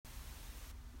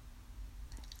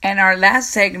And our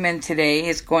last segment today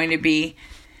is going to be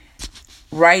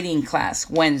writing class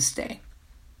Wednesday.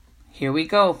 Here we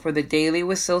go for the Daily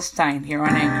with Syl Stein here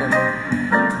on Anchor.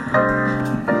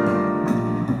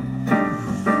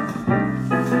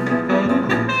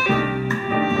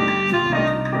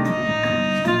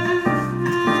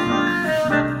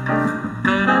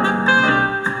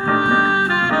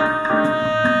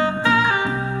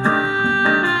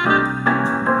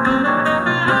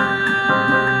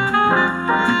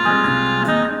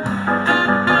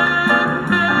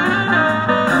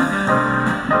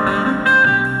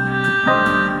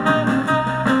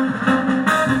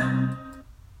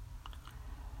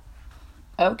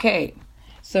 Okay,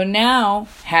 so now,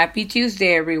 happy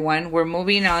Tuesday, everyone. We're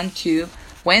moving on to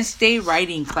Wednesday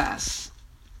writing class.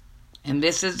 And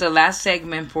this is the last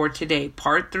segment for today,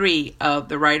 part 3 of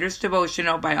the Writer's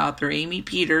Devotional by author Amy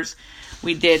Peters.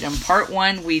 We did, in part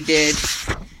 1, we did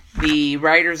the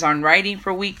Writers on Writing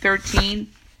for week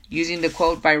 13, using the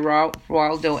quote by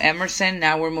Waldo Emerson.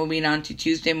 Now we're moving on to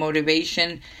Tuesday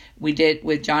Motivation. We did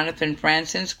with Jonathan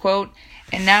Franzen's quote.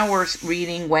 And now we're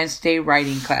reading Wednesday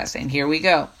writing class. And here we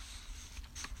go.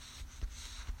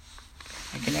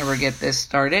 I can never get this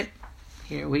started.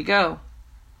 Here we go.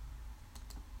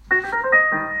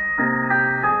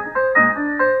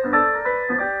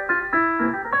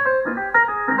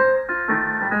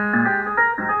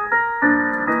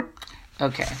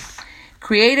 Okay.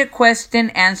 Create a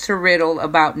question-answer riddle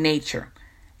about nature.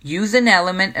 Use an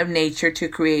element of nature to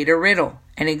create a riddle.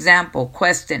 An example,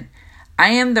 question. I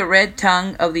am the red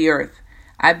tongue of the earth.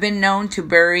 I've been known to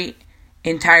bury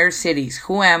entire cities.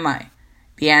 Who am I?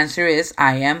 The answer is,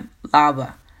 I am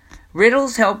lava.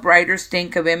 Riddles help writers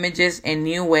think of images in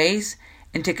new ways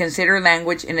and to consider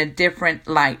language in a different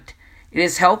light. It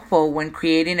is helpful when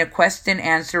creating a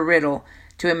question-answer riddle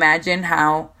to imagine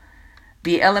how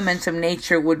the elements of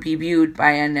nature would be viewed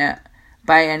by an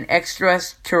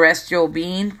extraterrestrial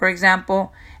being, for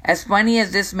example. As funny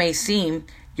as this may seem,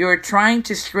 you are trying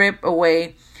to strip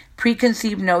away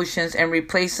preconceived notions and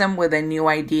replace them with a new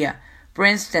idea. For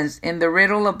instance, in the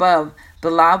riddle above, the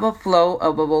lava flow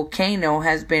of a volcano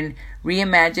has been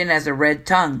reimagined as a red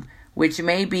tongue, which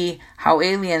may be how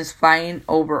aliens flying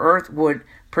over Earth would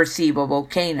perceive a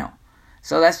volcano.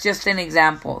 So that's just an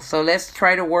example. So let's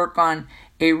try to work on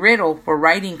a riddle for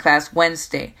writing class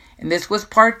Wednesday. And this was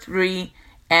part 3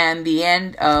 and the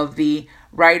end of the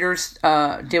Writer's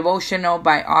Devotional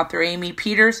by author Amy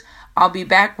Peters. I'll be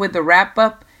back with the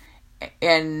wrap-up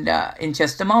in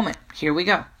just a moment. Here we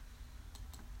go.